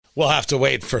We'll have to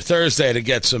wait for Thursday to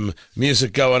get some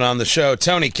music going on the show.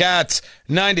 Tony Katz,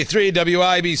 93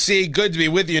 WIBC. Good to be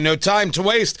with you. No time to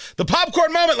waste. The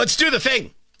popcorn moment. Let's do the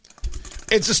thing.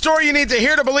 It's a story you need to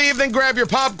hear to believe. Then grab your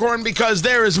popcorn because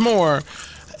there is more.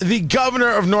 The governor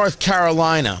of North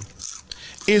Carolina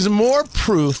is more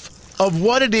proof of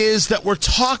what it is that we're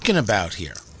talking about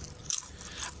here.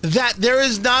 That there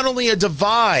is not only a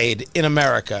divide in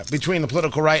America between the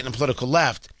political right and the political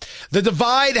left, the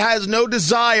divide has no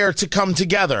desire to come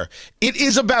together. It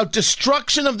is about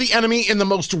destruction of the enemy in the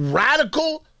most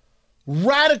radical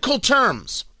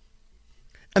terms.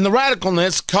 And the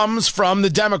radicalness comes from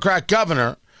the Democrat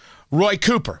governor, Roy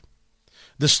Cooper.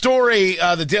 The story,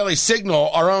 the Daily Signal,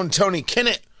 our own Tony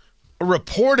Kinnett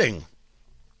reporting,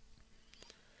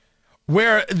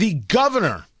 where the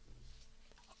governor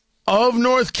of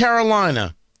North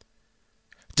Carolina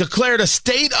declared a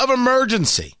state of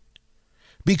emergency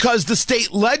because the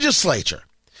state legislature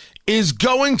is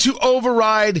going to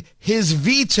override his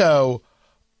veto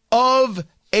of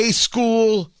a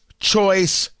school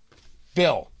choice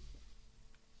bill.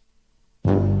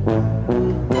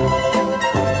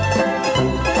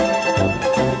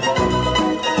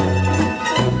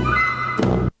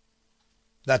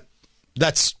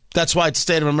 That's why it's a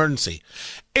state of emergency.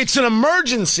 It's an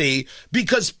emergency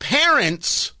because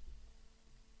parents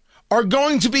are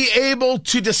going to be able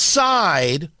to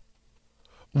decide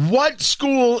what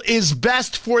school is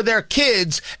best for their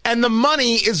kids, and the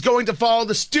money is going to follow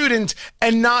the student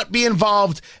and not be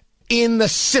involved in the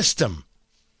system.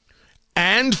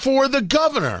 And for the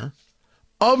governor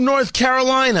of North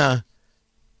Carolina,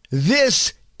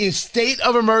 this is state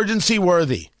of emergency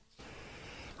worthy.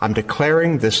 I'm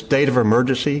declaring this state of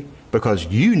emergency because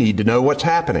you need to know what's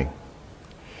happening.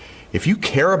 If you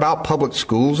care about public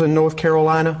schools in North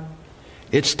Carolina,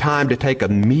 it's time to take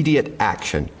immediate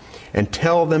action and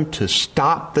tell them to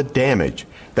stop the damage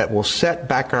that will set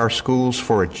back our schools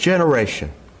for a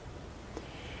generation.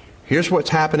 Here's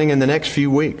what's happening in the next few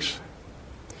weeks.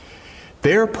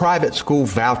 Their private school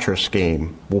voucher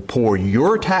scheme will pour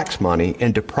your tax money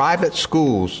into private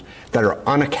schools that are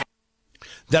unaccountable.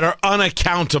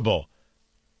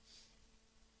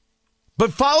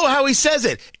 But follow how he says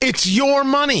it. It's your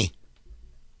money.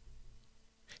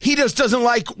 He just doesn't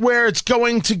like where it's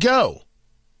going to go.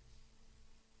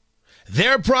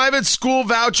 Their private school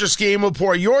voucher scheme will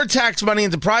pour your tax money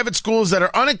into private schools that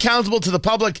are unaccountable to the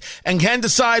public and can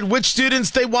decide which students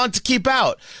they want to keep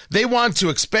out. They want to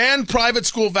expand private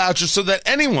school vouchers so that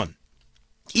anyone,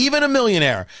 even a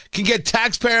millionaire, can get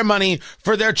taxpayer money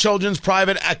for their children's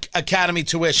private academy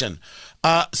tuition.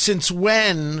 Since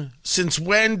when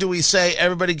do we say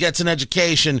everybody gets an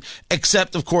education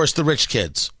except, of course, the rich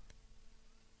kids?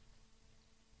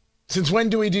 Since when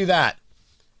do we do that?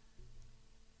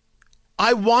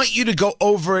 I want you to go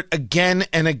over it again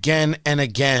and again and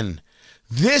again.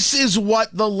 This is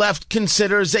what the left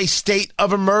considers a state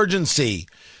of emergency.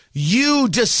 You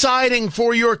deciding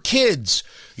for your kids.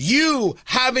 You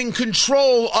having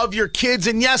control of your kids,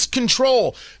 and yes,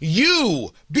 control.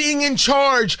 You being in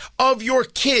charge of your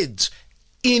kids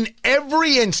in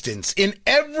every instance, in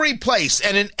every place,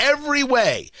 and in every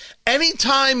way.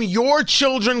 Anytime your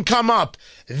children come up,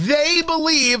 they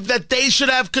believe that they should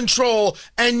have control,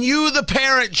 and you, the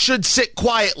parent, should sit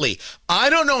quietly. I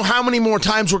don't know how many more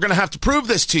times we're going to have to prove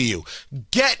this to you.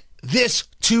 Get this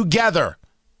together.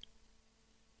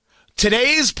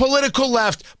 Today's political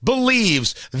left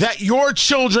believes that your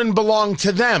children belong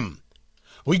to them.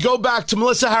 We go back to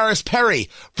Melissa Harris Perry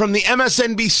from the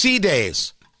MSNBC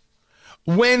days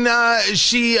when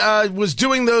she was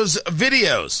doing those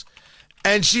videos,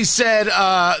 and she said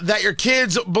that your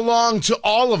kids belong to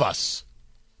all of us.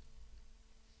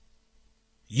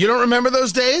 You don't remember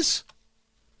those days?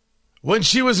 When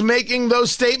she was making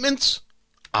those statements?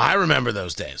 I remember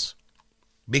those days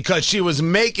because she was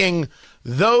making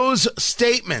those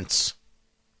statements.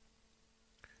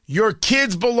 Your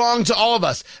kids belong to all of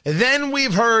us. Then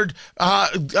we've heard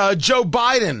Joe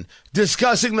Biden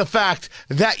discussing the fact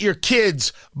that your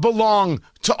kids belong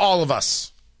to all of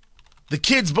us. The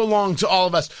kids belong to all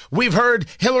of us. We've heard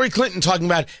Hillary Clinton talking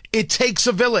about it takes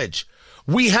a village.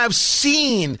 We have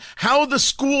seen how the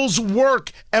schools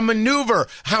work and maneuver,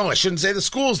 I shouldn't say the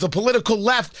schools, the political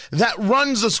left that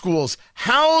runs the schools,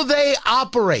 how they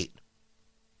operate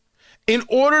in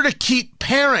order to keep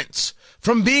parents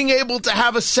from being able to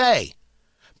have a say.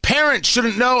 Parents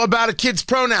shouldn't know about a kid's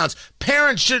pronouns.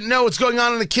 Parents shouldn't know what's going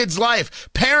on in a kid's life.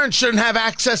 Parents shouldn't have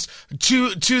access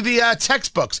to the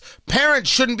textbooks. Parents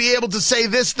shouldn't be able to say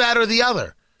this, that, or the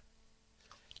other.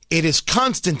 It is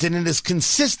constant and it is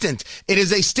consistent. It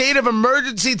is a state of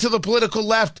emergency to the political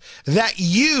left that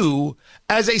you,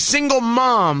 as a single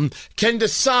mom, can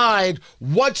decide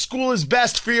what school is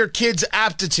best for your kid's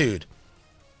aptitude.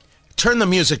 Turn the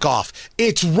music off.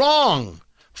 It's wrong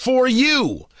for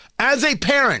you, as a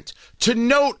parent, to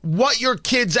note what your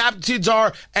kids' aptitudes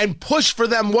are and push for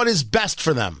them what is best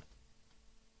for them.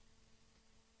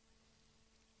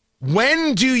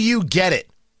 When do you get it?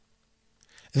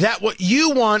 That what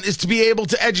you want is to be able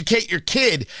to educate your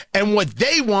kid, and what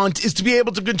they want is to be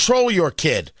able to control your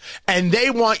kid, and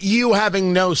they want you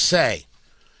having no say.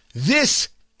 This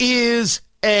is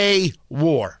a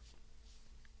war.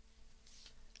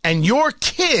 And your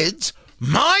kids,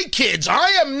 my kids, I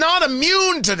am not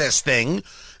immune to this thing.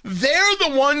 They're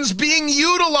the ones being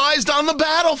utilized on the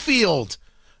battlefield.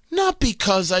 Not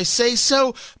because I say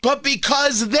so, but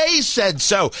because they said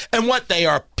so. And what they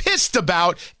are pissed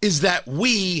about is that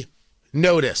we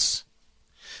notice.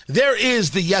 There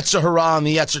is the Yetzer Hara and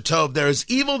the Yetzer Tov. There is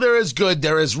evil, there is good,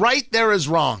 there is right, there is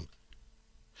wrong.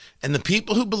 And the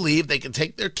people who believe they can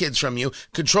take their kids from you,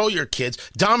 control your kids,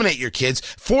 dominate your kids,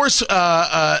 force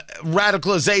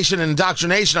radicalization and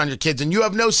indoctrination on your kids, and you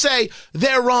have no say,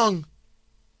 they're wrong.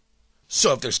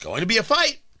 So if there's going to be a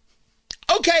fight,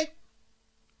 okay.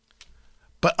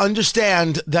 But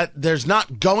understand that there's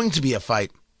not going to be a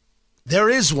fight. There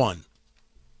is one.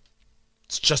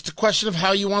 It's just a question of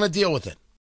how you want to deal with it.